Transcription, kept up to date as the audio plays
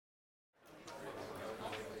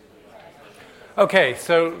Okay,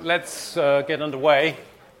 so let's get underway.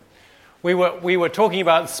 We were talking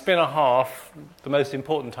about spin a half, the most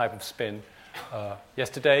important type of spin,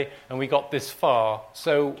 yesterday, and we got this far.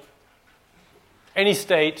 So any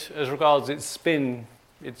state, as regards its spin,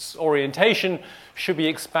 its orientation, should be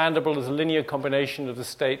expandable as a linear combination of the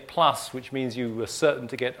state plus, which means you are certain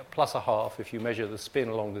to get a plus a half if you measure the spin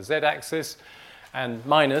along the z-axis, and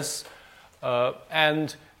minus,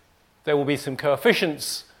 and there will be some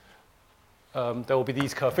coefficients. There will be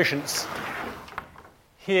these coefficients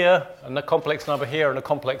here, and a complex number here, and a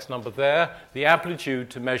complex number there. The amplitude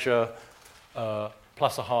to measure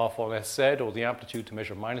plus a half on Sz, or the amplitude to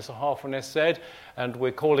measure minus a half on Sz. And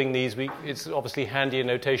we're calling these, it's obviously handy in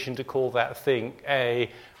notation to call that thing A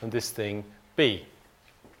and this thing B.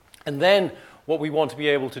 And then what we want to be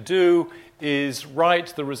able to do is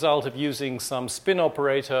write the result of using some spin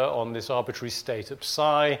operator on this arbitrary state at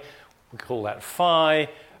psi. We call that phi.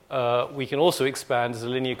 We can also expand as a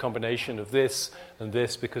linear combination of this and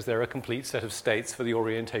this because they're a complete set of states for the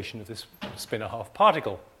orientation of this spin-a-half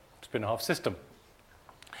particle, spin-a-half system.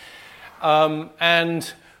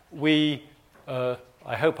 And we,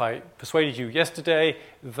 I hope I persuaded you yesterday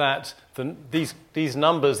that these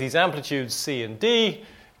numbers, these amplitudes C and D,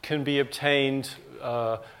 can be obtained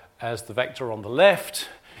as the vector on the left.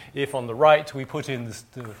 If on the right we put in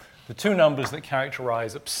the two numbers that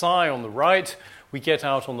characterize psi on the right, we get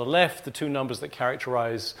out on the left the two numbers that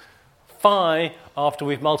characterize phi after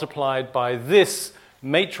we've multiplied by this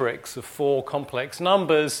matrix of four complex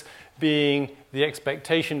numbers being the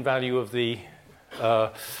expectation value of the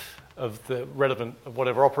relevant, of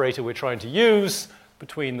whatever operator we're trying to use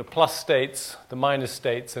between the plus states, the minus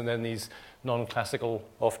states, and then these non-classical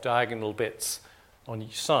off-diagonal bits on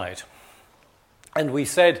each side. And we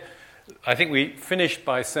said, I think we finished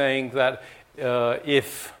by saying that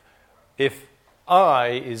if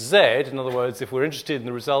I is Z, in other words, if we're interested in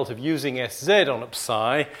the result of using Sz on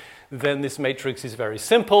psi, then this matrix is very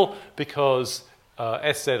simple because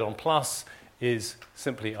Sz on plus is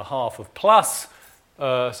simply a half of plus.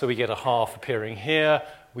 So we get a half appearing here.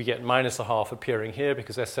 We get minus a half appearing here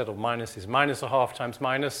because Sz on minus is minus a half times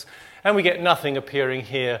minus. And we get nothing appearing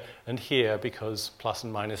here and here because plus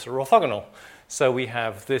and minus are orthogonal. So we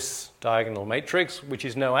have this diagonal matrix, which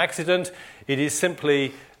is no accident. It is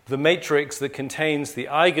simply the matrix that contains the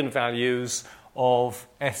eigenvalues of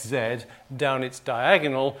Sz down its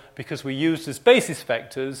diagonal because we used as basis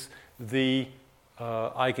vectors the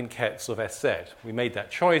eigenkets of Sz. We made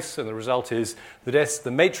that choice, and the result is that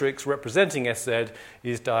the matrix representing Sz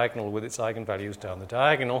is diagonal with its eigenvalues down the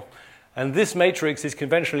diagonal. And this matrix is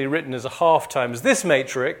conventionally written as a half times this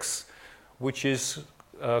matrix, which is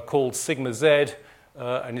called sigma z,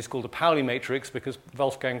 and is called a Pauli matrix because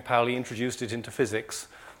Wolfgang Pauli introduced it into physics,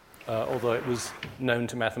 although it was known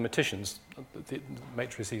to mathematicians, the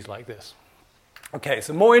matrices like this. Okay,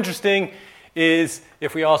 so more interesting is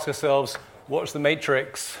if we ask ourselves, what's the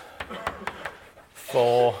matrix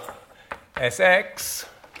for Sx?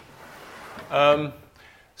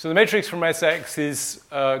 So the matrix from Sx is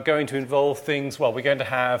going to involve things, well, we're going to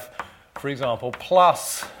have, for example,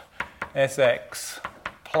 plus Sx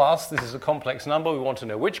plus. This is a complex number. We want to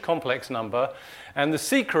know which complex number. And the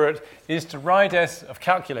secret is to write of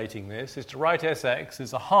calculating this, is to write Sx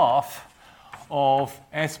as a half of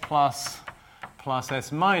S plus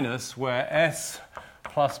S minus, where S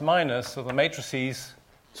plus minus are the matrices,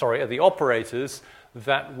 are the operators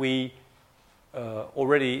that we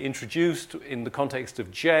already introduced in the context of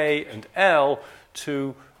J and L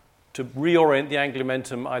to reorient the angular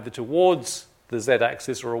momentum either towards the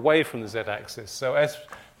z-axis or away from the z-axis. So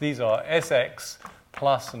these are Sx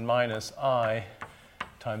plus and minus I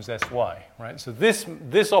times Sy, right? So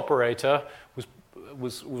this operator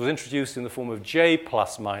was introduced in the form of J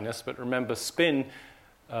plus minus, but remember spin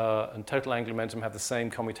and total angular momentum have the same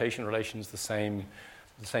commutation relations, the same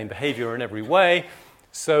behavior in every way.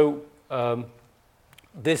 So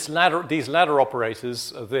these ladder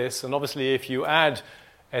operators are this, and obviously if you add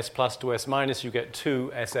S plus to S minus, you get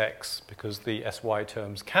 2 Sx because the Sy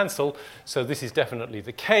terms cancel. So this is definitely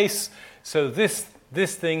the case. So this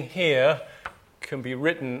thing here can be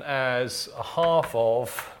written as a half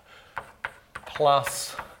of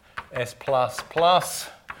plus S plus plus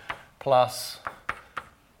plus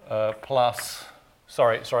plus.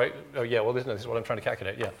 Sorry. Oh yeah. Well, this is what I'm trying to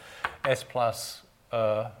calculate. Yeah, S plus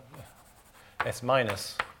S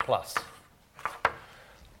minus plus.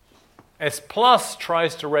 S plus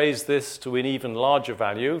tries to raise this to an even larger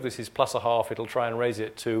value. This is plus a half. It'll try and raise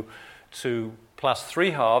it to plus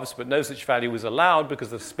 3 halves, but no such value is allowed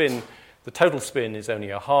because the total spin is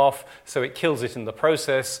only a half, so it kills it in the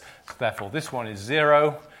process. Therefore, this one is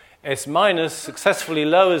 0. S minus successfully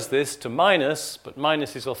lowers this to minus, but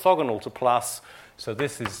minus is orthogonal to plus, so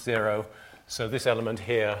this is 0. So this element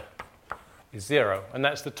here is 0. And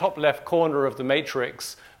that's the top left corner of the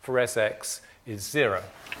matrix for Sx is 0.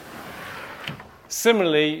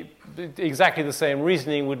 Similarly, exactly the same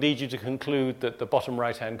reasoning would lead you to conclude that the bottom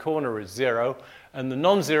right-hand corner is 0, and the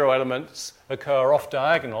non-zero elements occur off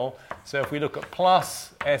diagonal. So if we look at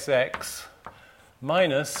plus Sx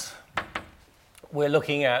minus, we're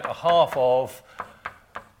looking at a half of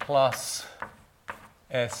plus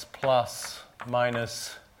S plus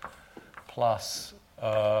minus plus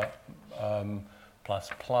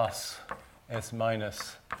plus S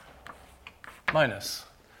minus minus.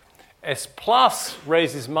 S plus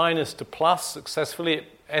raises minus to plus successfully.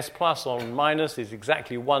 S plus on minus is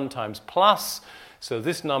exactly 1 times plus. So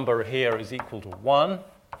this number here is equal to 1.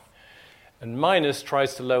 And minus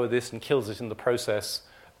tries to lower this and kills it in the process.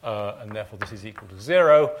 And therefore this is equal to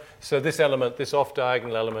 0. So this element, this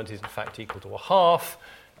off-diagonal element, is in fact equal to a half.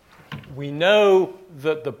 We know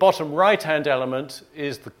that the bottom right-hand element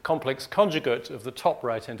is the complex conjugate of the top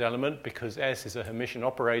right-hand element because S is a Hermitian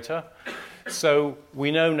operator. So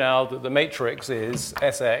we know now that the matrix is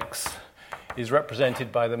Sx is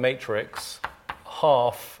represented by the matrix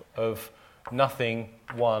half of nothing,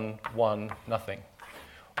 1, 1, nothing,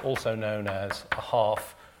 also known as a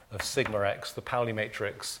half of sigma x, the Pauli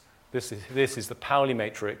matrix. This is the Pauli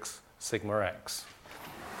matrix sigma x.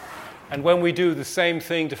 And when we do the same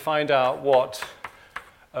thing to find out what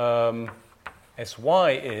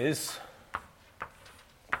Sy is,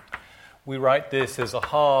 we write this as a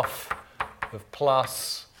half of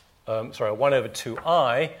plus, 1 over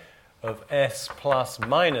 2i of S plus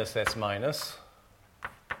minus S minus,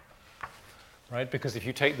 right? Because if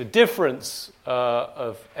you take the difference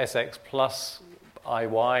of Sx plus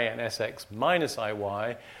Iy and Sx minus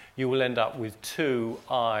Iy, you will end up with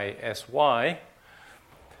 2i Sy.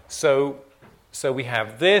 So we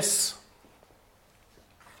have this,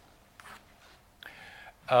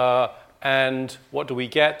 and what do we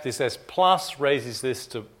get? This S plus raises this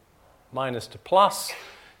to minus to plus.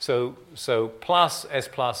 So plus S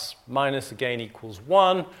plus minus again equals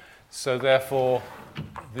 1. So therefore,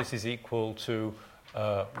 this is equal to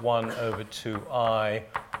 1 over 2i,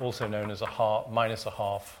 also known as a half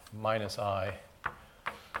minus I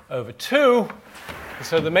over 2.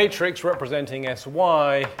 So the matrix representing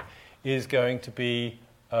Sy is going to be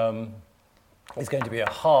a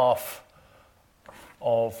half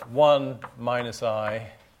of 1 minus I.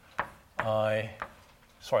 Sorry,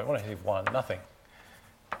 what did I say? 1, nothing.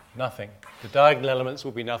 Nothing. The diagonal elements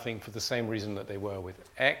will be nothing for the same reason that they were with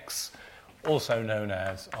X, also known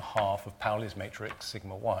as a half of Pauli's matrix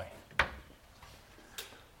sigma Y.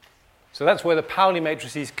 So that's where the Pauli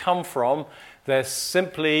matrices come from. They're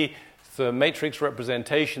simply the matrix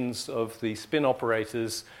representations of the spin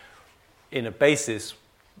operators in a basis.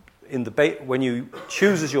 When you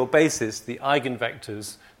choose as your basis the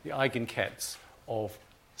eigenvectors, the eigenkets of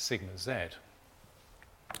sigma z.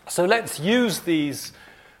 So let's use these.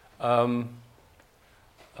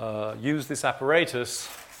 Use this apparatus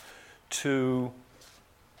to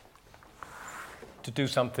do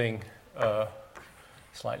something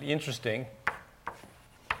slightly interesting.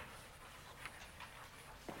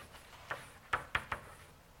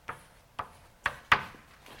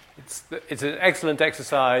 It's an excellent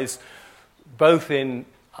exercise, both in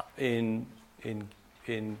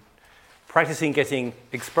practicing getting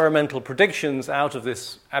experimental predictions out of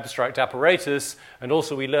this abstract apparatus, and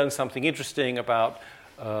also we learn something interesting about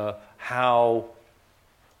how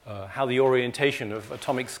the orientation of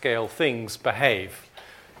atomic scale things behave,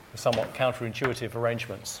 somewhat counterintuitive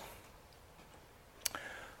arrangements.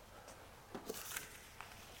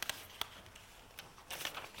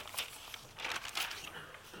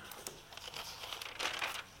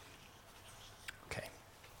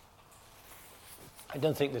 I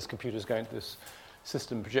don't think this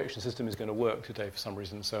projection system is going to work today for some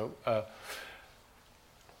reason. So,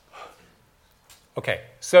 okay.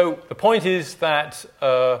 So the point is that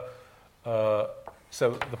a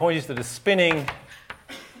spinning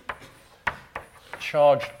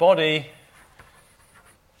charged body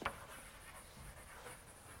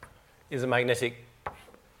is a magnetic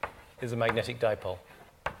dipole.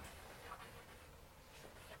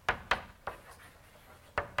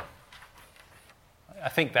 I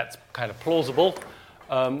think that's kind of plausible,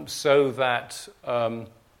 so that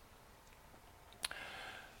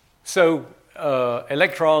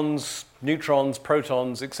electrons, neutrons,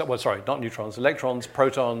 protons, electrons,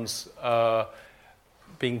 protons,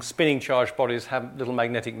 being spinning charged bodies have little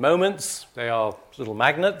magnetic moments. They are little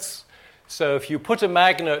magnets. So if you put a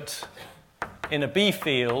magnet in a B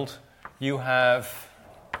field, you have,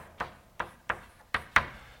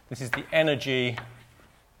 this is the energy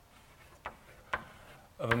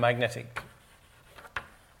of a magnetic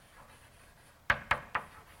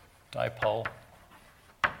dipole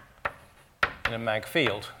in a mag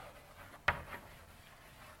field.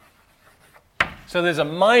 So there's a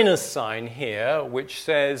minus sign here which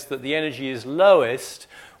says that the energy is lowest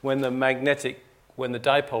when the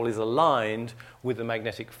dipole is aligned with the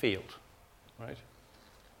magnetic field, right?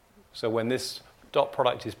 So when this dot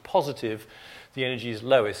product is positive, the energy is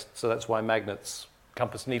lowest, so that's why magnets,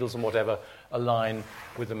 compass needles and whatever, align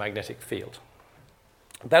with the magnetic field.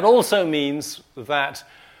 That also means that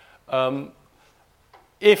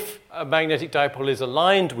if a magnetic dipole is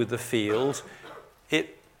aligned with the field,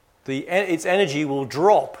 its energy will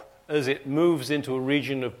drop as it moves into a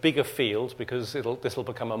region of bigger field, because this will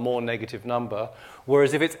become a more negative number,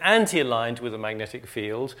 whereas if it's anti-aligned with a magnetic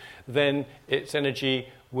field, then its energy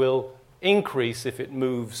will increase if it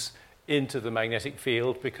moves into the magnetic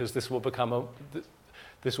field, because this will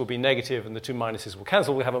be negative and the two minuses will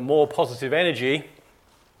cancel. We'll have a more positive energy.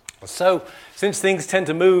 So since things tend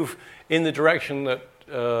to move in the direction that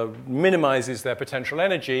minimizes their potential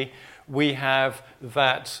energy, we have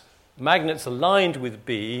that magnets aligned with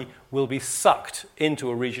B will be sucked into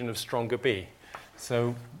a region of stronger B.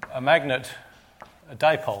 So a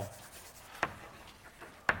dipole,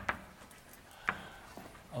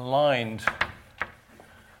 aligned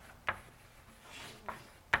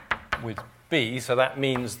with B, so that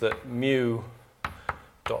means that mu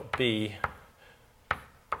dot B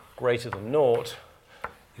greater than naught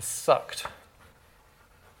is sucked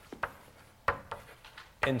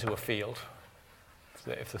into a field.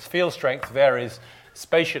 So if the field strength varies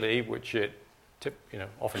spatially, which it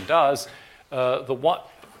often does,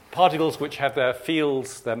 particles which have their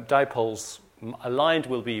fields, their dipoles aligned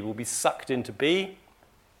will be sucked into B,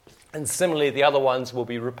 and similarly the other ones will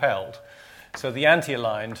be repelled. So the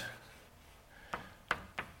anti-aligned,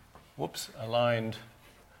 aligned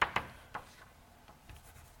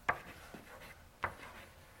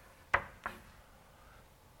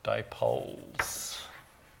dipoles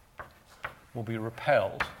will be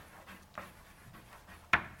repelled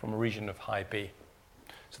from a region of high B.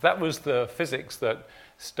 So that was the physics that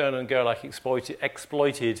Stern and Gerlach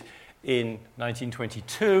exploited in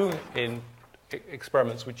 1922 in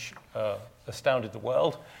experiments which astounded the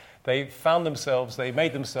world. They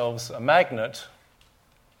made themselves a magnet,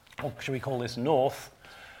 or should we call this north,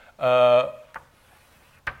 and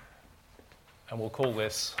we'll call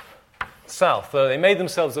this south. So they made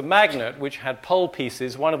themselves a magnet which had pole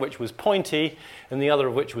pieces, one of which was pointy and the other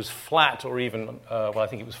of which was flat, or even, I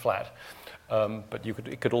think it was flat. But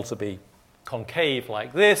it could also be concave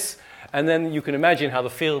like this. And then you can imagine how the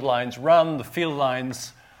field lines run. The field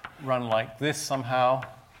lines run like this somehow.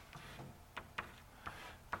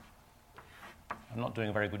 I'm not doing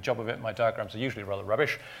a very good job of it. My diagrams are usually rather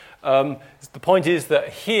rubbish. The point is that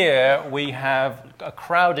here we have a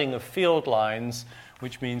crowding of field lines,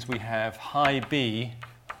 which means we have high B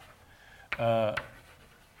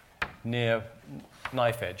near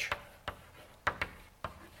knife edge.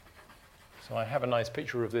 So I have a nice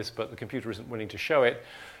picture of this, but the computer isn't willing to show it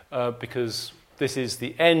because this is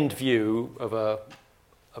the end view of a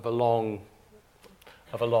long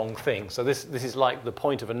thing. So this is like the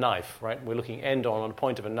point of a knife, right? We're looking end on the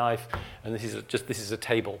point of a knife, and this is a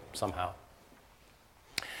table somehow.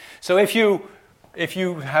 So if you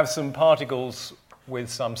have some particles with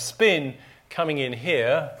some spin coming in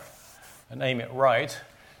here and aim it right,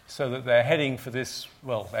 so that they're heading for this,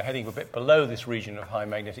 they're heading a bit below this region of high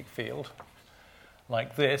magnetic field,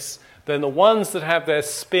 like this, then the ones that have their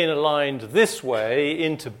spin aligned this way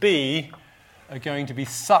into B are going to be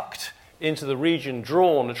sucked into the region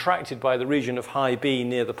attracted by the region of high B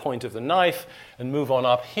near the point of the knife, and move on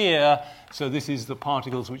up here. So this is the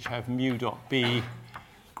particles which have mu dot B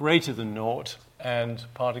greater than naught, and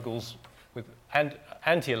particles with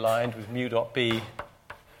anti-aligned with mu dot B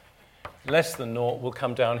less than naught will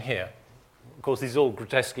come down here. Of course, these are all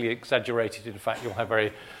grotesquely exaggerated. In fact, you'll have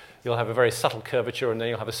a very subtle curvature, and then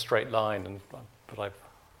you'll have a straight line. Right.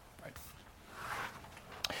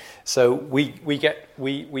 So we get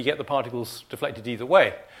the particles deflected either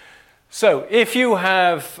way. So if you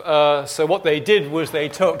have, so what they did was they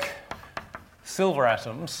took silver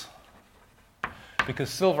atoms,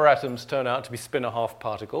 because silver atoms turn out to be spin-1/2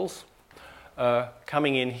 particles,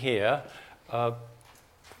 coming in here.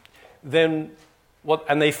 And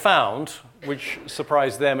they found, which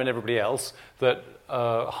surprised them and everybody else, that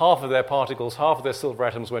half of their silver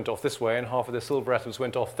atoms went off this way, and half of their silver atoms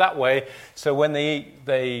went off that way. So when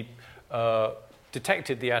they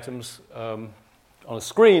detected the atoms on a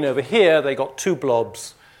screen over here, they got two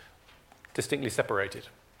blobs distinctly separated.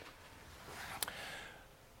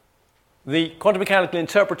 The quantum mechanical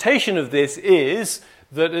interpretation of this is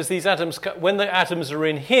that as these atoms, when the atoms are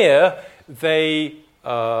in here, they,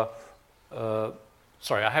 sorry,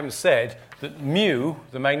 I haven't said that mu,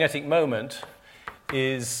 the magnetic moment,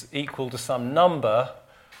 is equal to some number,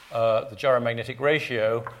 the gyromagnetic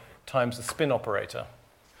ratio, times the spin operator.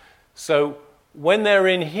 So when they're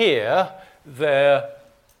in here, they're,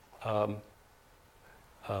 the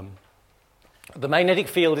magnetic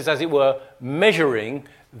field is, as it were, measuring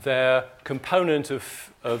their component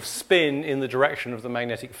of spin in the direction of the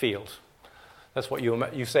magnetic field. That's what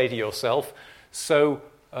you say to yourself. So,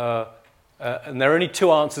 and there are only two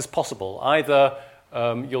answers possible. Either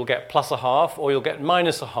you'll get plus a half, or you'll get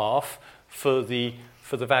minus a half for the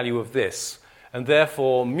value of this. And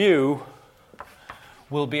therefore, mu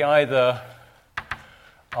will be either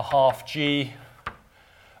a half g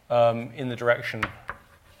in the direction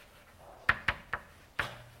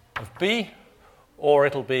of B, or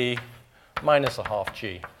it'll be minus a half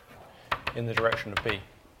g in the direction of B.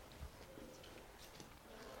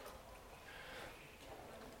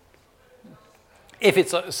 If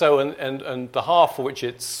it's so, and the half for which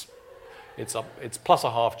it's plus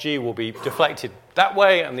a half g will be deflected that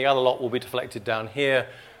way, and the other lot will be deflected down here,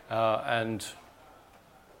 and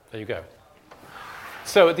there you go.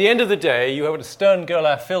 So at the end of the day, you have a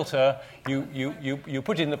Stern-Gerlach filter. You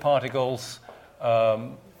put in the particles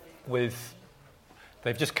with.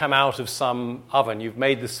 They've just come out of some oven. You've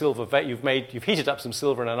made the silver. You've heated up some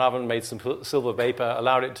silver in an oven, made some silver vapor,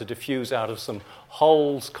 allowed it to diffuse out of some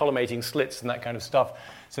holes, collimating slits, and that kind of stuff.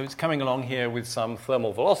 So it's coming along here with some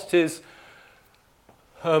thermal velocities.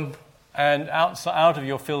 And out of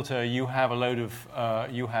your filter, you have a load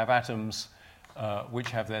of you have atoms which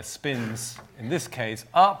have their spins, in this case,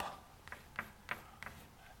 up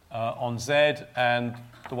on Z, and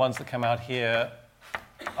the ones that come out here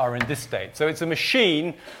are in this state. So it's a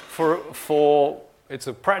machine it's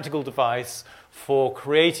a practical device for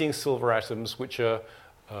creating silver atoms which are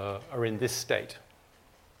in this state.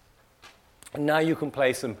 And now you can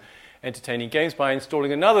play some entertaining games by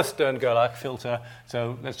installing another Stern-Gerlach filter.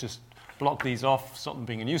 So let's just block these off, stop them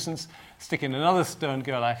being a nuisance. Stick in another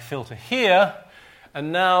Stern-Gerlach filter here,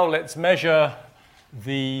 and now let's measure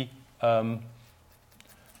the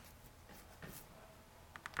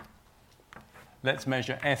let's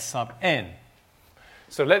measure S sub n.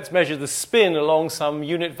 So let's measure the spin along some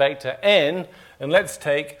unit vector n, and let's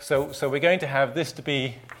take, so we're going to have this to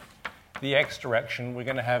be the x direction, we're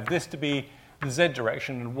going to have this to be the z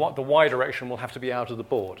direction, and what the y direction will have to be out of the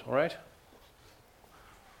board, all right?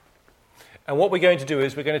 And what we're going to do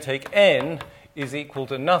is we're going to take n is equal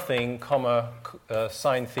to nothing, comma,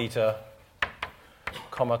 sine theta,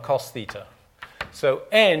 comma, cos theta. So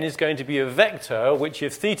n is going to be a vector, which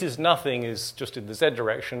if theta is nothing is just in the z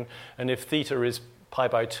direction, and if theta is pi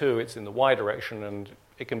by 2, it's in the y direction, and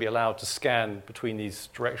it can be allowed to scan between these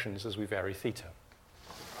directions as we vary theta.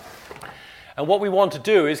 And what we want to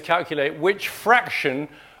do is calculate which fraction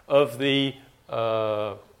of the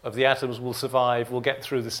atoms will survive, will get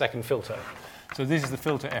through the second filter. So this is the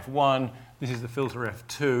filter F1, this is the filter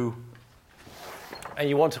F2, and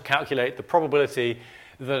you want to calculate the probability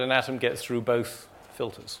that an atom gets through both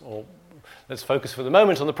filters. Or let's focus for the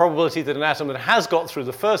moment on the probability that an atom that has got through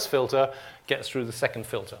the first filter gets through the second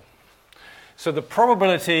filter. So the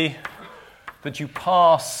probability that you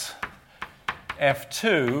pass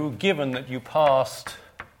F2, given that you passed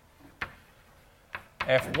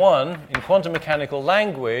F1 in quantum mechanical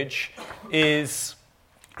language, is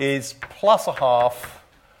plus a half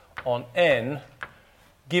on n,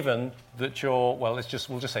 given that you're, well,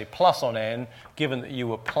 we'll just say plus on n, given that you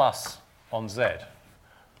were plus on z.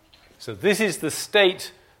 So this is the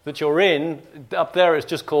state that you're in. Up there it's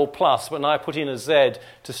just called plus, but now I put in a z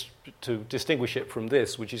to distinguish it from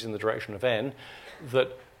this, which is in the direction of n,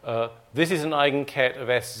 that this is an eigenket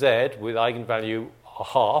of Sz with eigenvalue a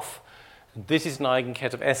half. This is an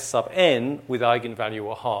eigenket of S sub n with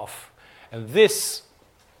eigenvalue a half. And this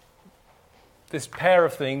pair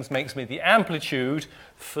of things makes me the amplitude,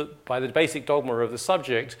 by the basic dogma of the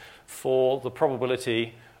subject, for the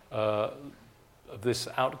probability of this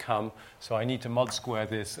outcome. So I need to mod square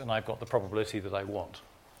this, and I've got the probability that I want.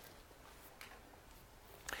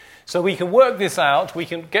 So we can work this out. We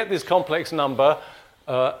can get this complex number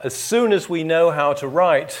as soon as we know how to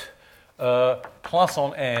write plus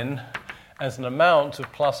on n as an amount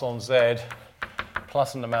of plus on z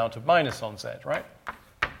plus an amount of minus on z, right?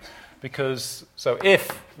 Because, so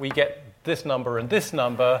if we get this number and this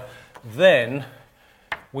number, then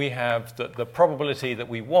we have that the probability that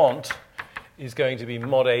we want is going to be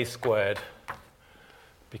mod A squared,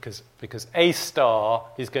 because A star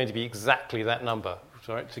is going to be exactly that number.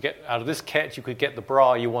 Right? To get out of this ket, you could get the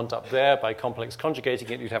bra you want up there by complex conjugating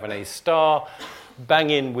it. You'd have an A star, bang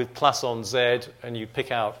in with plus on Z, and you pick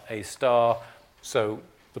out A star. So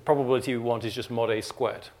the probability we want is just mod A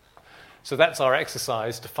squared. So that's our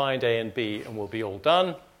exercise to find A and B, and we'll be all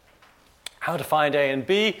done. How to find A and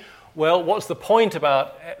B? Well, what's the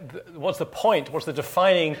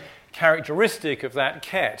defining characteristic of that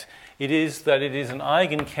ket? It is that it is an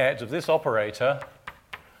eigenket of this operator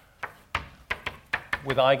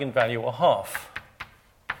with eigenvalue a half.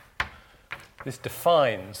 This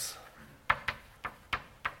defines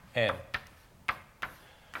n.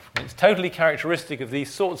 And it's totally characteristic of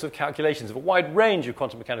these sorts of calculations, of a wide range of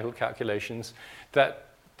quantum mechanical calculations, that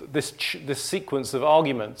this sequence of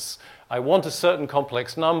arguments, I want a certain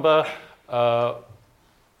complex number,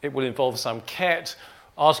 it will involve some ket.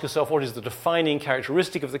 Ask yourself, what is the defining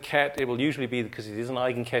characteristic of the ket? It will usually be because it is an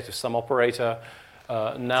eigenket of some operator.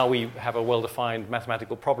 Now we have a well-defined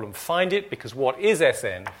mathematical problem. Find it, because what is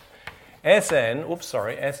Sn? Sn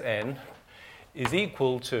is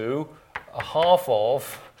equal to a half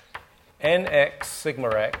of nx sigma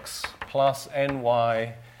x plus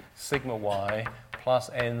ny sigma y plus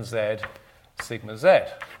nz sigma z.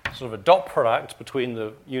 Sort of a dot product between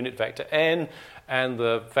the unit vector n and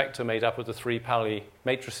the vector made up of the three Pauli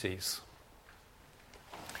matrices.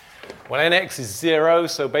 Well, nx is 0,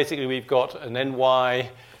 so basically we've got an ny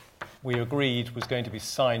we agreed was going to be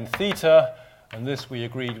sine theta, and this we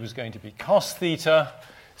agreed was going to be cos theta.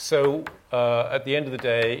 So at the end of the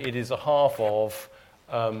day, it is a half of...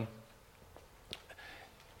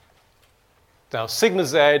 now, sigma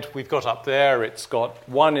z, we've got up there, it's got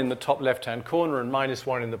 1 in the top left-hand corner and minus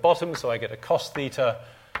 1 in the bottom, so I get a cos theta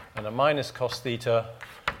and a minus cos theta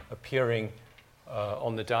appearing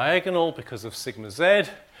on the diagonal because of sigma z.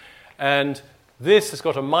 And this has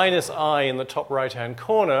got a minus I in the top right-hand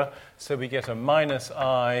corner, so we get a minus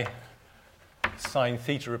I sine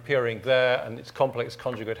theta appearing there, and its complex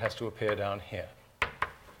conjugate has to appear down here.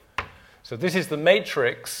 So this is the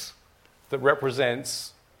matrix that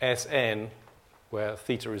represents Sn, where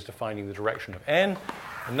theta is defining the direction of n.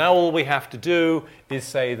 And now all we have to do is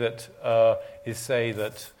say that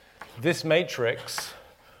this matrix,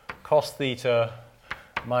 cos theta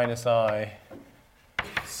minus I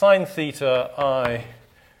sine theta I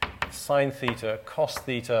sine theta cos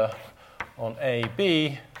theta on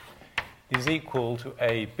AB is equal to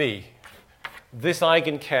AB. This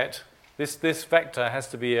eigenket, this vector has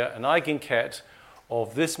to be an eigenket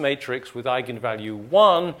of this matrix with eigenvalue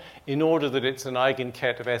 1 in order that it's an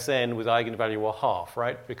eigenket of Sn with eigenvalue a half,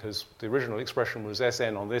 right? Because the original expression was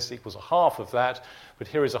Sn on this equals a half of that, but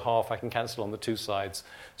here is a half. I can cancel on the two sides.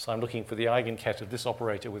 So I'm looking for the eigenket of this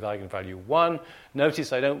operator with eigenvalue 1.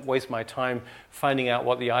 Notice I don't waste my time finding out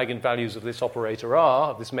what the eigenvalues of this operator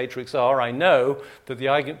are, of this matrix are. I know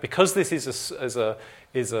that because this is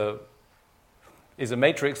a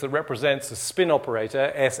matrix that represents a spin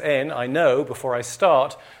operator, Sn, I know before I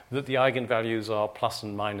start that the eigenvalues are plus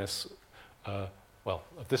and minus, of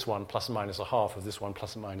this one, plus and minus a half, of this one,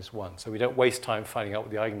 plus and minus 1. So we don't waste time finding out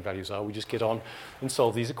what the eigenvalues are. We just get on and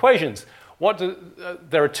solve these equations.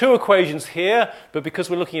 There are two equations here, but because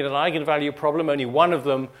we're looking at an eigenvalue problem, only one of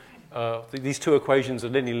them, these two equations are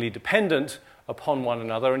linearly dependent upon one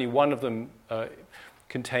another. Only one of them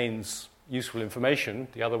contains useful information.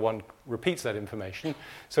 The other one repeats that information.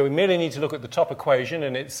 So we merely need to look at the top equation,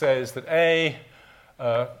 and it says that A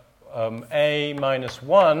minus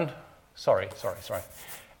 1,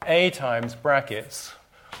 A times brackets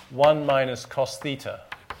 1 minus cos theta.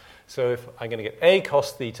 So if I'm going to get A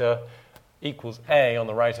cos theta equals A on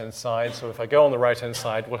the right-hand side. So if I go on the right-hand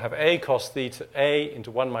side, we'll have A cos theta, A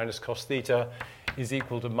into 1 minus cos theta is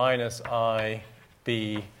equal to minus I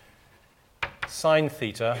B sine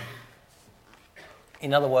theta.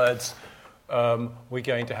 In other words, we're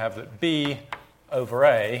going to have that B over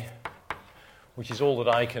A, which is all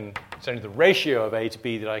that I can, it's only the ratio of A to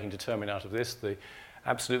B that I can determine out of this. The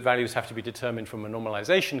absolute values have to be determined from a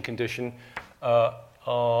normalization condition, are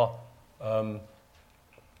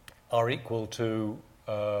equal to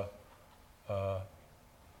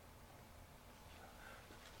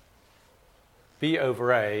B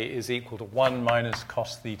over A is equal to 1 minus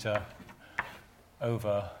cos theta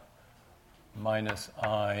over minus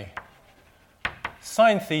I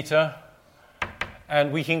sine theta.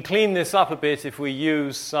 And we can clean this up a bit if we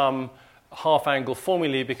use some half-angle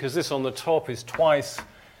formulae, because this on the top is twice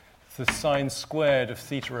the sine squared of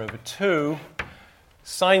theta over 2.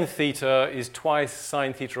 sine theta is twice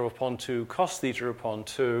sine theta upon 2 cos theta upon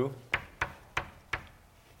 2.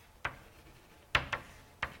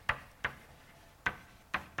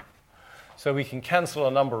 So we can cancel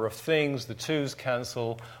a number of things. The 2's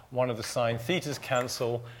cancel, one of the sine thetas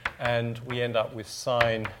cancel, and we end up with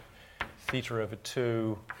sine theta over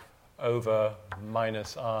 2 over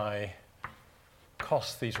minus I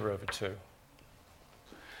cos theta over 2.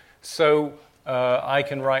 So I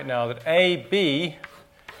can write now that AB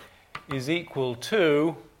is equal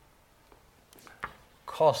to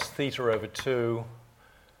cos theta over 2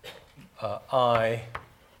 I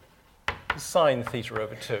sine theta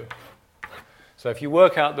over 2. So if you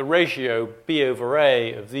work out the ratio B over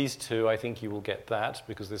A of these two, I think you will get that,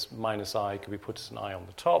 because this minus I could be put as an I on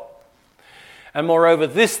the top. And moreover,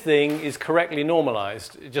 this thing is correctly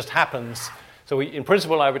normalized. It just happens. So in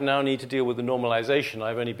principle, I would now need to deal with the normalization.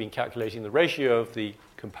 I've only been calculating the ratio of the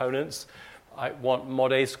components. I want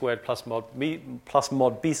mod A squared plus mod B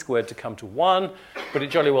squared to come to 1, but it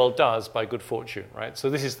jolly well does by good fortune, right? So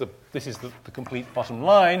this is the complete bottom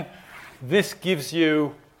line. This gives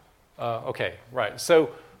you... okay, right. So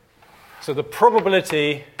the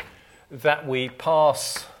probability that we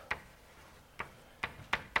pass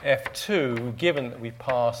F2, given that we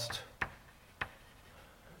passed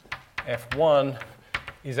F1,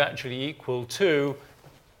 is actually equal to,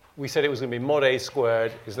 we said it was going to be mod A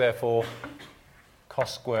squared, is therefore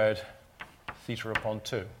cos squared theta upon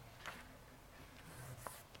 2.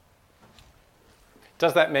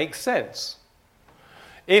 Does that make sense?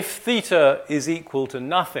 If theta is equal to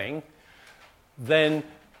nothing, then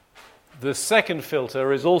the second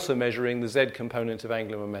filter is also measuring the z component of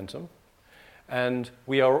angular momentum, and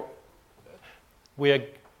the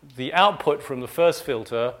output from the first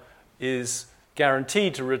filter is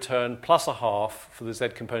guaranteed to return plus a half for the z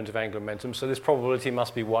component of angular momentum, so this probability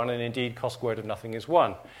must be 1, and indeed cos squared of nothing is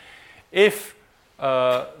 1. If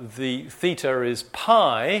the theta is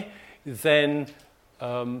pi, then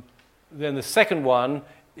the second one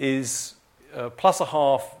is plus a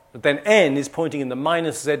half, then n is pointing in the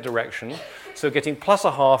minus z direction, so getting plus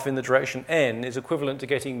a half in the direction n is equivalent to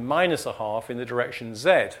getting minus a half in the direction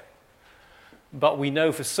z. But we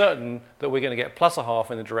know for certain that we're going to get plus a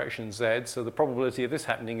half in the direction z, so the probability of this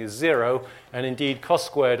happening is 0, and indeed cos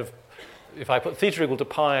squared of, if I put theta equal to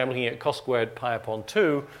pi, I'm looking at cos squared pi upon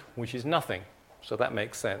 2, which is nothing, so that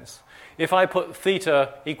makes sense. If I put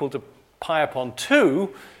theta equal to pi upon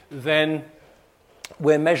 2, then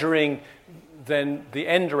we're measuring, then the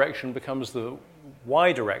n direction becomes the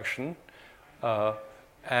y direction,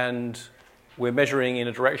 and we're measuring in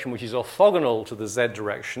a direction which is orthogonal to the z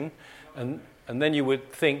direction, and then you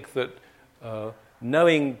would think that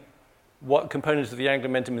knowing what components of the angular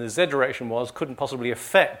momentum in the z direction was couldn't possibly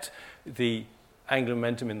affect the angular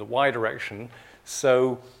momentum in the y direction,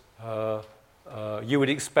 so you would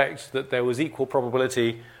expect that there was equal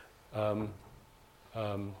probability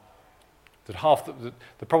that half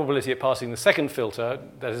the probability of passing the second filter,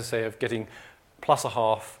 that is to say, of getting plus a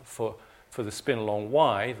half for the spin along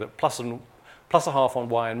y, that plus a half on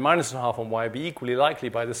y and minus a half on y be equally likely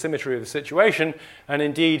by the symmetry of the situation, and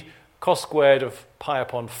indeed cos squared of pi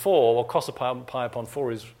upon 4, or cos of pi upon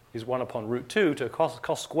 4 is 1 upon root 2, to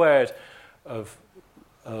cos squared of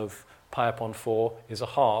pi upon 4 is a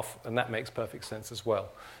half, and that makes perfect sense as well.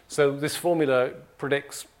 So this formula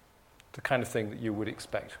predicts the kind of thing that you would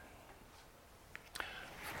expect.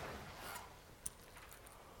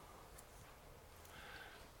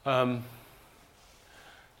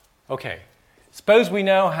 Okay, suppose we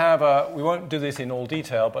now have we won't do this in all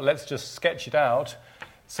detail, but let's just sketch it out.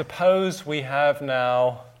 Suppose we have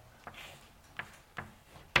now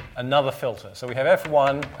another filter. So we have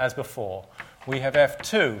F1 as before. We have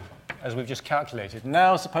F2 as we've just calculated.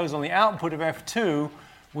 Now suppose on the output of F2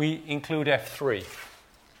 we include F3.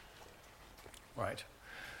 Right.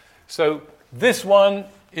 So this one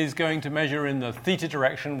is going to measure in the theta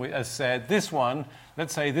direction, as said. This one,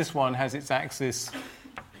 let's say this one has its axis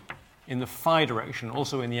in the phi direction,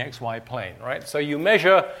 also in the xy plane, right? So you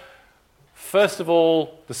measure, first of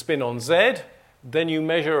all, the spin on z, then you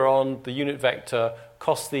measure on the unit vector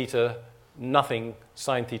cos theta, nothing,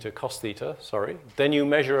 sine theta, cos theta, sorry. Then you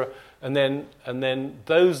measure, and then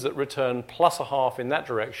those that return plus a half in that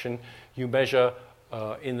direction, you measure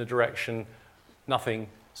in the direction nothing,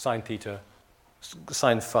 sine theta,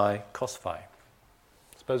 sine phi, cos phi.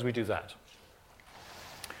 Suppose we do that.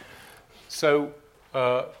 So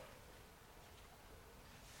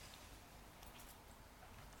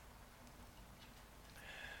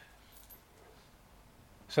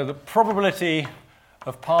the probability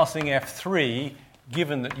of passing F3,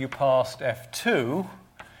 given that you passed F2,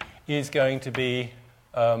 is going to be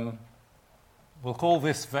we'll call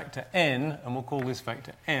this vector n, and we'll call this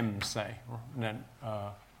vector m, say. No,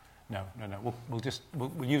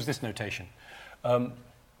 we'll use this notation.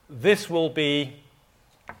 This will be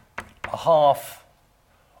a half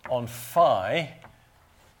on phi,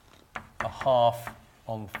 a half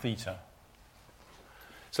on theta.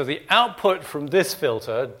 So the output from this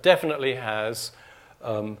filter definitely has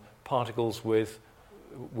particles with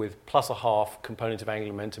plus a half component of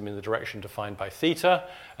angular momentum in the direction defined by theta,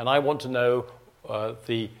 and I want to know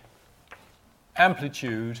the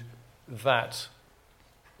amplitude that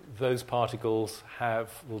those particles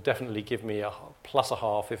will definitely give me a plus a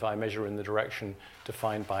half if I measure in the direction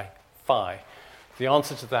defined by phi. The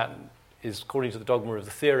answer to that is, according to the dogma of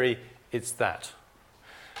the theory, it's that.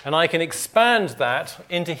 And I can expand that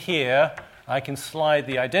into here. I can slide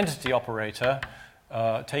the identity operator,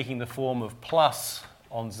 taking the form of plus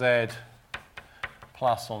on z,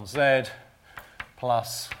 plus on z,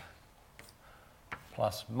 plus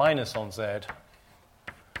minus on z,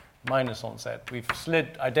 minus on z. We've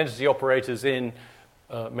slid identity operators in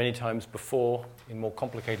many times before in more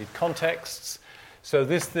complicated contexts. So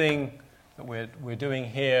this thing that we're doing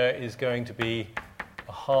here is going to be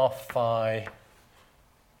a half phi,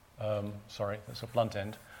 sorry, that's a blunt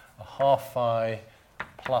end, a half phi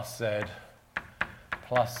plus z,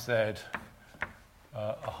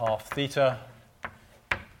 a half theta,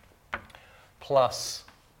 plus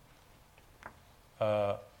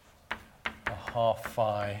a half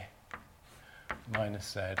phi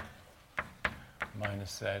minus z,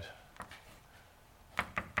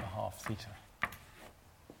 a half theta.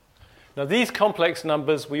 Now, these complex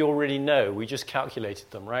numbers we already know. We just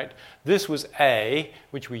calculated them, right? This was A,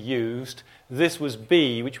 which we used. This was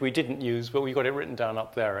B, which we didn't use, but we got it written down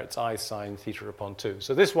up there. It's I sine theta upon 2.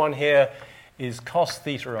 So this one here is cos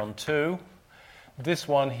theta on 2. This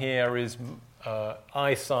one here is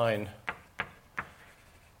I sine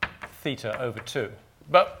theta over 2.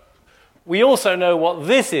 But we also know what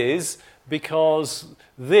this is, because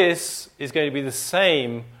this is going to be the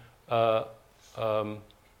same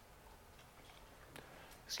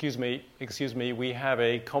excuse me, we have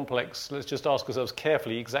a complex. Let's just ask ourselves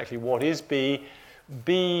carefully exactly what is B.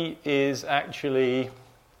 B is actually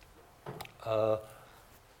the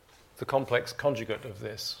complex conjugate of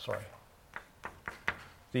this. Sorry.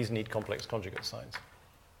 These need complex conjugate signs.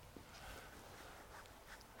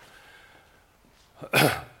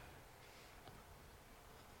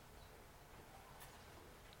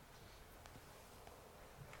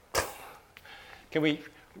 Can we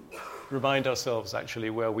remind ourselves actually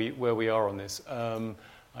where we are on this? I'm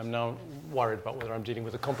now worried about whether I'm dealing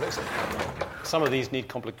with a complex. Some of these need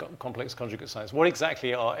complex conjugate signs. What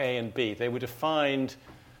exactly are A and B? They were defined.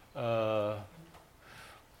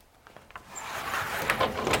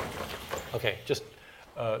 Okay, just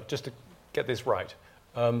to get this right.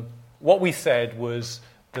 What we said was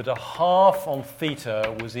that a half on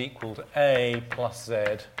theta was equal to A plus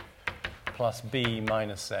Z plus B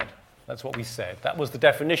minus Z. That's what we said. That was the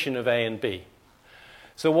definition of A and B.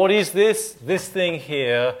 So what is this? This thing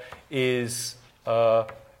here is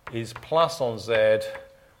plus on Z, a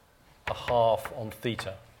half on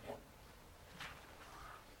theta.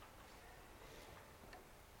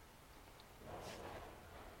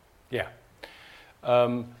 Yeah.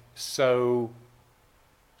 So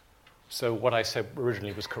what I said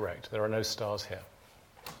originally was correct. There are no stars here.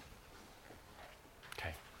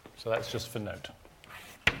 Okay. So that's just for note.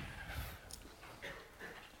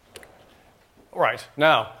 All right,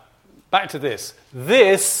 now, back to this.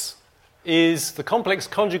 This is, the complex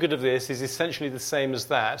conjugate of this is essentially the same as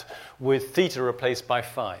that, with theta replaced by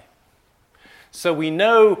phi. So we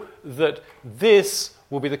know that this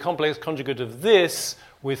will be the complex conjugate of this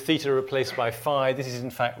with theta replaced by phi. This is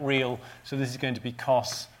in fact real, so this is going to be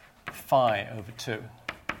cos phi over 2.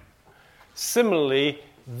 Similarly,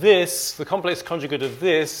 this, the complex conjugate of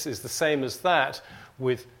this, is the same as that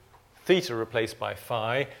with theta replaced by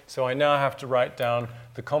phi. So I now have to write down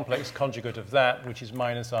the complex conjugate of that, which is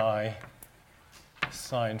minus I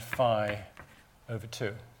sine phi over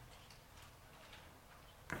 2.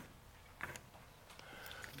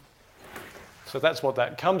 So that's what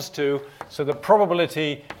that comes to. So the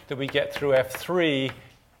probability that we get through F3,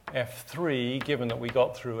 given that we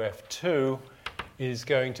got through F2, is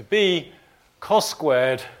going to be cos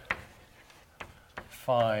squared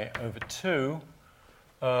phi over 2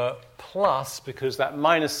 plus, because that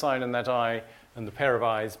minus sign and that I and the pair of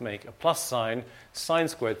i's make a plus sign, sine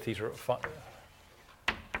squared theta at phi.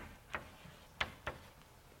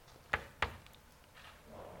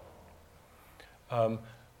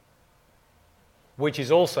 Which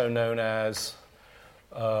is also known as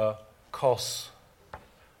cos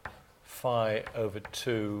phi over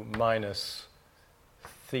 2 minus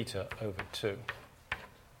theta over 2.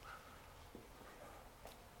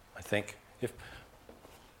 I think, if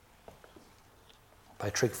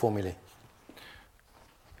by trig formulae.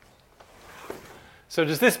 So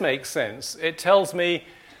does this make sense? It tells me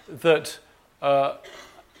that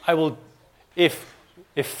I will, if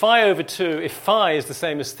phi over 2, if phi is the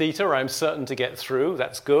same as theta, I'm certain to get through.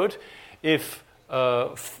 That's good. If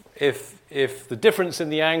the difference in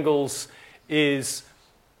the angles is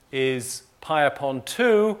pi upon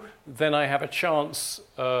 2, then I have a chance.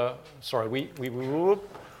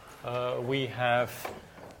 We have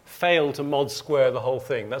failed to mod square the whole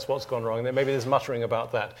thing. That's what's gone wrong. Maybe there's muttering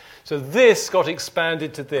about that. So this got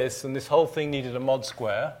expanded to this, and this whole thing needed a mod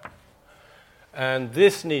square. And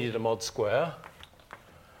this needed a mod square.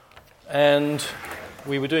 And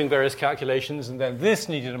we were doing various calculations, and then this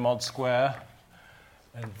needed a mod square,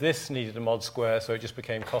 and this needed a mod square, so it just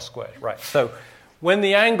became cos squared. Right. So when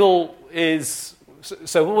the angle is...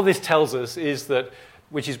 So all this tells us is that,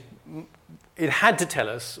 it had to tell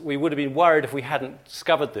us, we would have been worried if we hadn't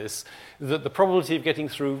discovered this, that the probability of getting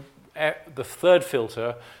through the third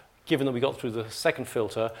filter, given that we got through the second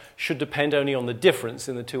filter, should depend only on the difference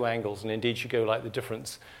in the two angles, and indeed should go like the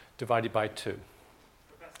difference divided by 2.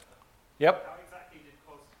 Professor, yep. How exactly did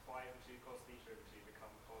cos phi over 2 cos theta over 2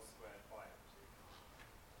 become cos squared phi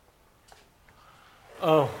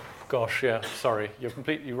over 2? Oh, gosh, yeah, sorry. You're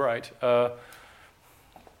completely right.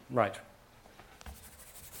 Right.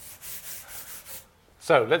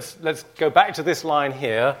 So let's go back to this line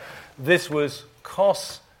here. This was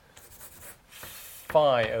cos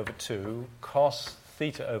phi over 2, cos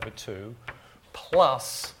theta over 2,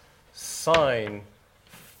 plus sine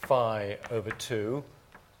phi over 2,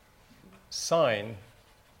 sine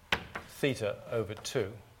theta over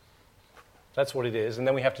 2. That's what it is. And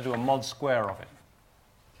then we have to do a mod square of it.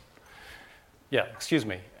 Yeah, excuse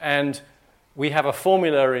me. And we have a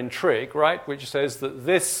formula in trig, right, which says that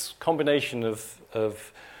this combination of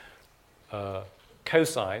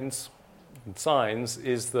cosines and sines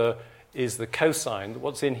is the cosine.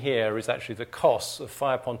 What's in here is actually the cos of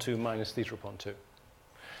phi upon 2 minus theta upon 2.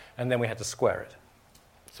 And then we had to square it.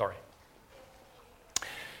 Sorry.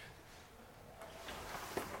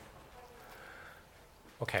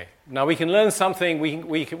 Okay. Now we can learn something.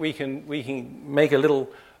 We can make a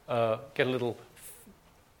little get a little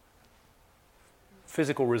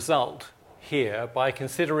physical result here by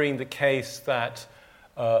considering the case that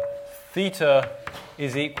theta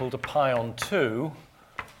is equal to pi on 2,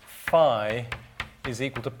 phi is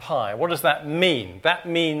equal to pi. What does that mean? That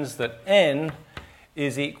means that n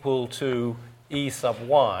is equal to e sub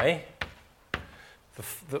y.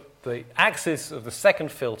 The axis of the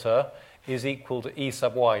second filter is equal to e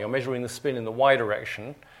sub y. You're measuring the spin in the y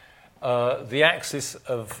direction. The axis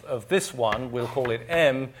of this one, we'll call it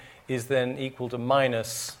m, is then equal to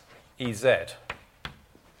minus Ez.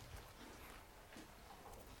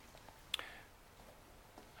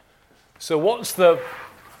 So what's the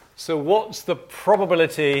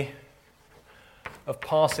probability of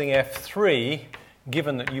passing F3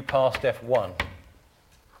 given that you passed F1?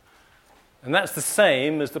 And that's the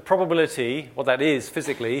same as the probability, what that is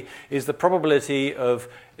physically, is the probability of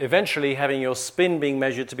eventually having your spin being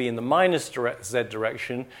measured to be in the minus z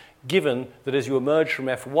direction, given that as you emerge from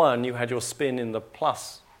F1, you had your spin in the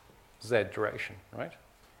plus z direction, right?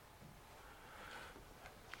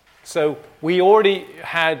 So we already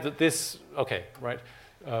had that this, okay, right.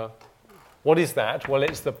 What is that? Well,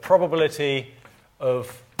 it's the probability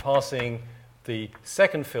of passing the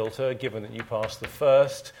second filter, given that you passed the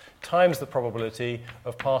first, times the probability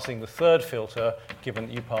of passing the third filter, given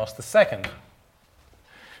that you passed the second.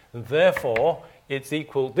 And therefore, it's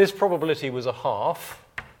equal, this probability was a half.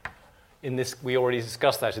 In this, we already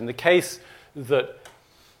discussed that. In the case that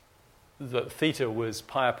theta was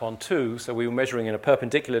pi upon 2, so we were measuring in a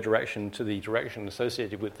perpendicular direction to the direction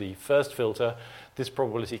associated with the first filter, this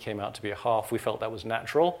probability came out to be a half. We felt that was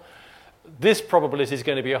natural. This probability is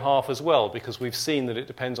going to be a half as well, because we've seen that it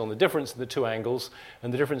depends on the difference in the two angles,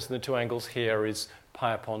 and the difference in the two angles here is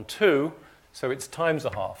pi upon 2, so it's times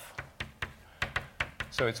a half.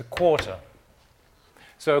 So it's a quarter.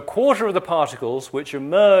 So a quarter of the particles which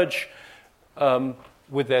emerge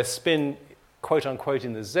with their spin, quote-unquote,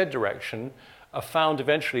 in the z direction, are found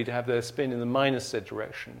eventually to have their spin in the minus z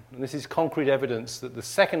direction. And this is concrete evidence that the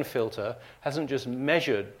second filter hasn't just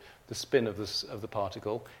measured the spin of the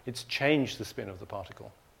particle, it's changed the spin of the particle.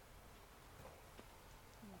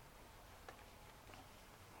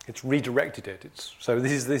 It's redirected it. So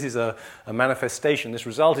this is a manifestation. This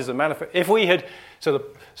result is a manifest. If we had, so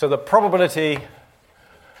the probability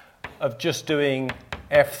of just doing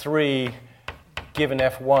F3 given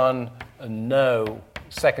F1 and no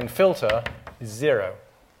second filter is 0.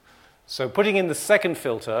 So putting in the second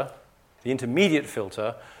filter, the intermediate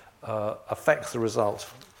filter, affects the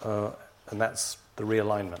result, and that's the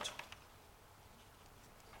realignment.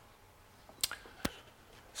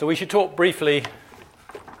 So we should talk briefly,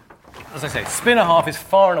 as I say, spin 1/2 is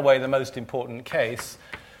far and away the most important case,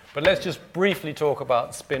 but let's just briefly talk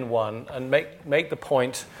about spin 1 and make the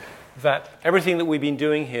point that everything that we've been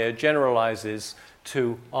doing here generalizes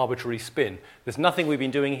to arbitrary spin. There's nothing we've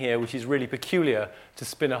been doing here which is really peculiar to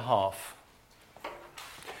spin 1/2.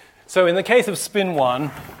 So in the case of spin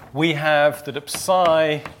 1, we have that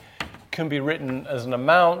psi can be written as an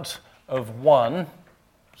amount of 1,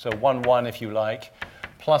 so 1, 1 if you like,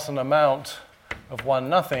 plus an amount of 1,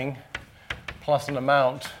 nothing, plus an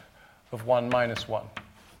amount of 1 minus 1.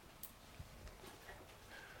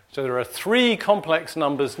 So there are 3 complex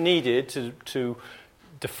numbers needed to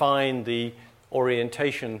define the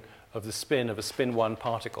orientation of the spin of a spin 1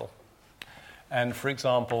 particle. And for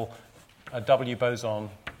example, a W boson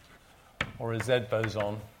or a Z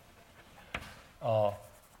boson are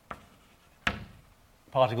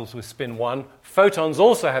particles with spin 1. Photons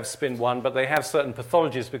also have spin 1, but they have certain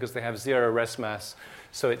pathologies because they have 0 rest mass.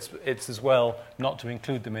 So it's as well not to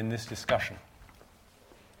include them in this discussion.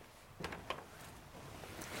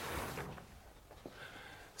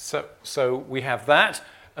 So we have that.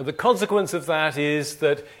 And the consequence of that is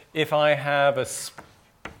that if I have a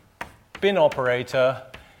spin operator,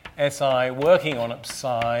 SI, working on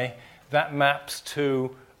psi, that maps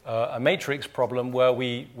to a matrix problem where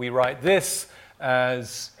we write this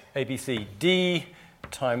as ABCD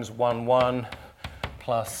times 1, 1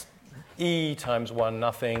 plus E times 1,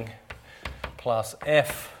 nothing plus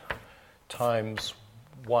F times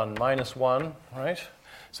 1 minus 1, right?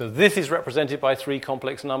 So this is represented by 3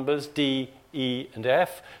 complex numbers, D, E, and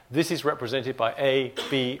F. This is represented by A,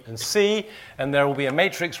 B, and C, and there will be a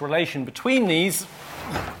matrix relation between these.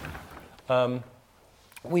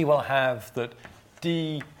 We will have that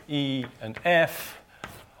D, E, and F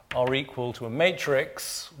are equal to a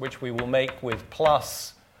matrix, which we will make with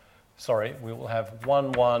plus, we will have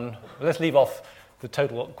 1, 1. Let's leave off the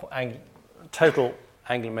total angular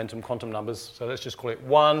momentum quantum numbers. So let's just call it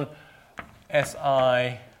 1,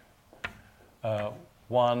 SI,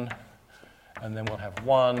 1, and then we'll have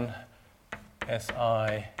 1,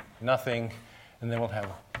 SI, nothing, and then we'll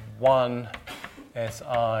have 1,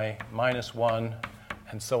 SI, minus 1,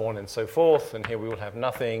 and so on and so forth. And here we will have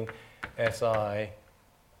nothing, SI,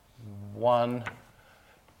 1,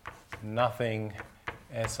 nothing,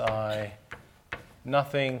 SI,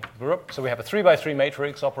 nothing. So we have a 3 by 3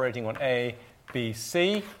 matrix operating on A, B,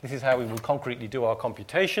 C. This is how we will concretely do our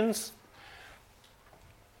computations.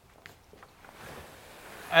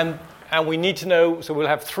 And we need to know, so we'll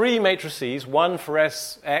have 3 matrices, one for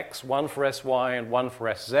Sx, one for Sy, and one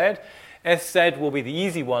for Sz. Sz will be the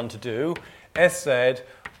easy one to do. Sz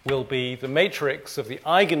will be the matrix of its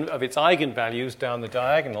eigenvalues down the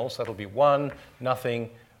diagonal, so that'll be 1, nothing,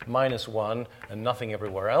 minus 1, and nothing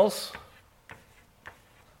everywhere else,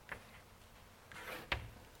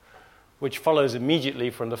 which follows immediately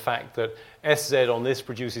from the fact that Sz on this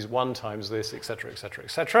produces 1 times this, etc., etc.,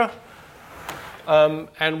 etc.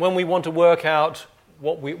 And when we want to work out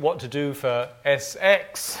what to do for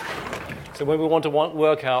Sx, so when we want to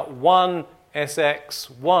work out 1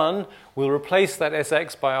 Sx1, we'll replace that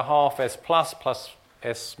Sx by a half S plus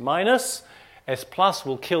S minus. S plus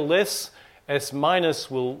will kill this. S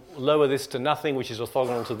minus will lower this to nothing, which is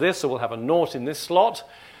orthogonal to this, so we'll have a naught in this slot.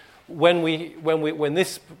 When we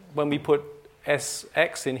put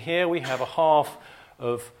Sx in here, we have a half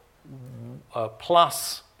of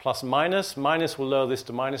plus minus. Minus will lower this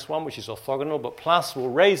to minus 1, which is orthogonal, but plus will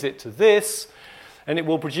raise it to this, and it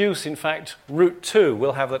will produce, in fact, root 2.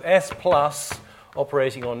 We'll have that S plus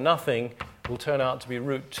operating on nothing will turn out to be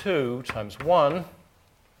root 2 times 1.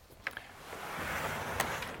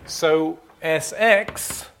 So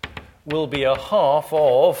Sx will be a half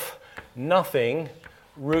of nothing,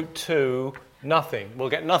 root 2, nothing. We'll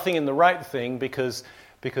get nothing in the right thing because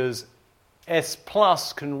S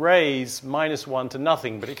plus can raise minus 1 to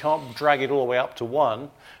nothing, but it can't drag it all the way up to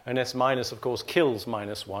 1. And S minus, of course, kills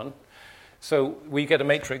minus 1. So we get a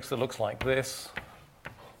matrix that looks like this.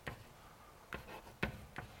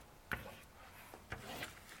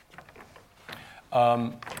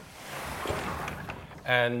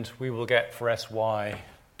 And we will get for Sy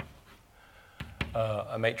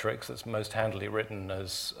a matrix that's most handily written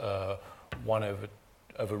as 1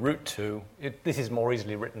 over root 2. This is more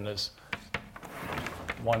easily written as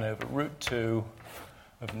 1 over root 2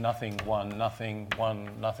 of nothing, 1, nothing,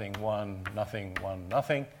 1, nothing, 1, nothing, 1,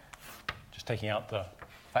 nothing. Just taking out the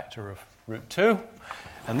factor of root 2.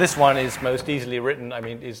 And this one is most easily written,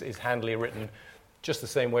 is handily written just the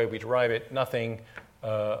same way we derive it. Nothing,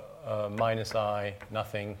 minus I,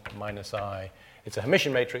 nothing, minus I. It's a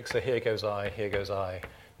Hermitian matrix, so here goes I,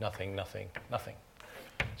 nothing, nothing, nothing.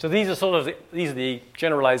 So these are the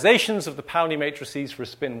generalizations of the Pauli matrices for a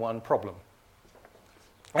spin 1 problem.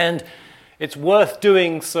 And it's worth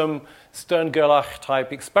doing some Stern-Gerlach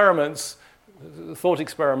type experiments, thought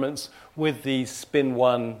experiments, with these spin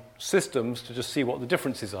 1 systems to just see what the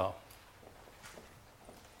differences are.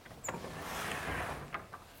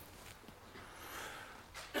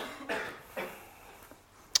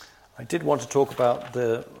 I did want to talk about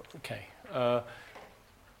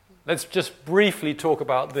let's just briefly talk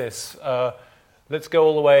about this. Let's go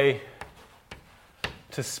all the way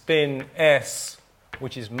to spin S,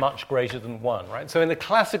 which is much greater than 1, right? So in the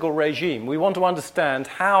classical regime, we want to understand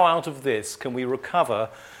how out of this can we recover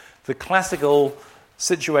the classical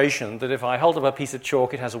situation that if I hold up a piece of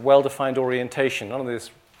chalk, it has a well-defined orientation, none of this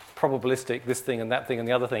probabilistic, this thing and that thing and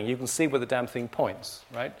the other thing. You can see where the damn thing points,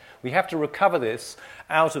 right? We have to recover this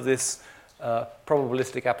out of this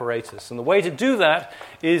probabilistic apparatus. And the way to do that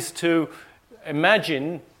is to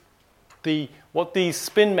imagine what these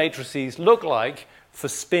spin matrices look like for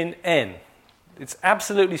spin n. It's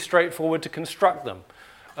absolutely straightforward to construct them.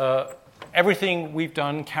 Everything we've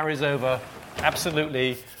done carries over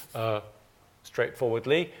absolutely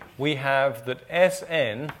straightforwardly. We have that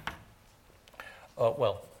Sn,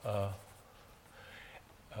 for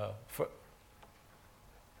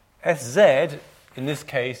Sz in this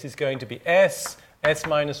case is going to be S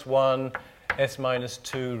minus 1, S minus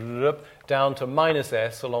 2, down to minus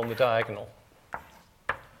S along the diagonal.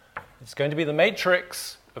 It's going to be the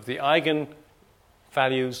matrix of the eigen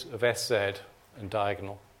values of Sz and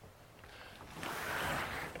diagonal.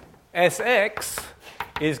 Sx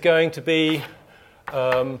is going to be,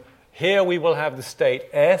 here we will have the state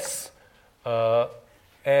S,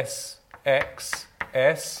 S, X,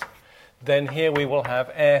 S. Then here we will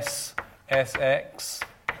have S, Sx,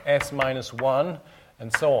 S minus 1,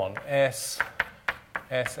 and so on. S,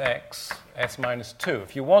 Sx, S minus 2.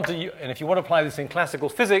 If you want to apply this in classical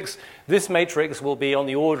physics, this matrix will be on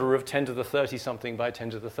the order of 10 to the 30-something by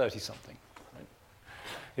 10 to the 30-something. Right?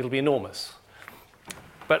 It'll be enormous.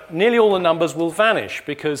 But nearly all the numbers will vanish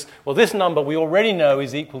because, this number we already know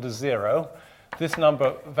is equal to 0. This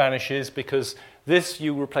number vanishes because this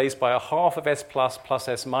you replace by a half of S plus plus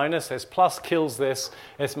S minus. S plus kills this.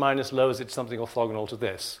 S minus lowers it to something orthogonal to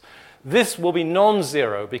this. This will be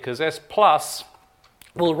non-zero because S plus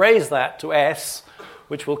will raise that to S,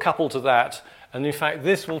 which will couple to that. And in fact,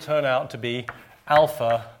 this will turn out to be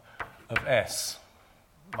alpha of S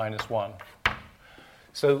minus 1.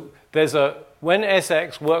 So when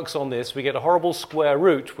Sx works on this, we get a horrible square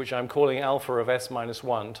root, which I'm calling alpha of S minus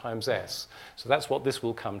 1 times S. So that's what this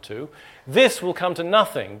will come to. This will come to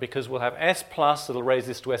nothing because we'll have S plus that'll raise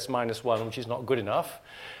this to S minus 1, which is not good enough.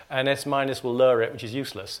 And S minus will lower it, which is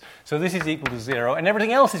useless. So this is equal to 0, and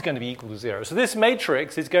everything else is going to be equal to 0. So this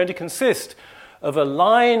matrix is going to consist of a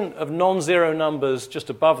line of non-zero numbers just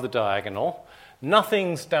above the diagonal,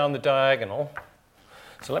 nothings down the diagonal.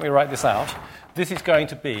 So let me write this out. This is going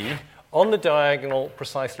to be, on the diagonal,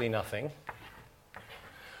 precisely nothing.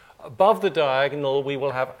 Above the diagonal, we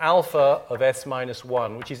will have alpha of S minus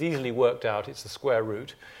 1, which is easily worked out. It's the square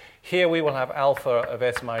root. Here we will have alpha of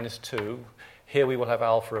S minus 2. Here we will have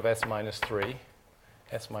alpha of S minus 3,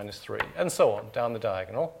 and so on, down the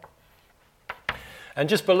diagonal. And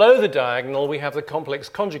just below the diagonal, we have the complex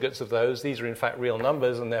conjugates of those. These are, in fact, real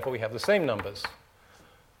numbers, and therefore we have the same numbers.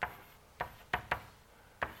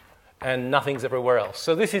 And nothing's everywhere else.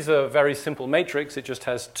 So this is a very simple matrix. It just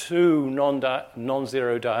has two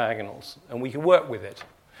non-zero diagonals, and we can work with it.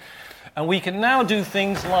 And we can now do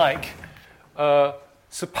things like,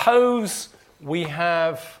 suppose we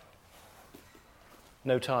have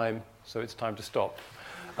no time, so it's time to stop.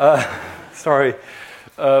 Sorry,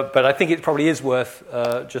 but I think it probably is worth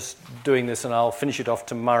just doing this, and I'll finish it off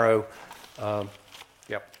tomorrow.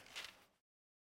 Yep.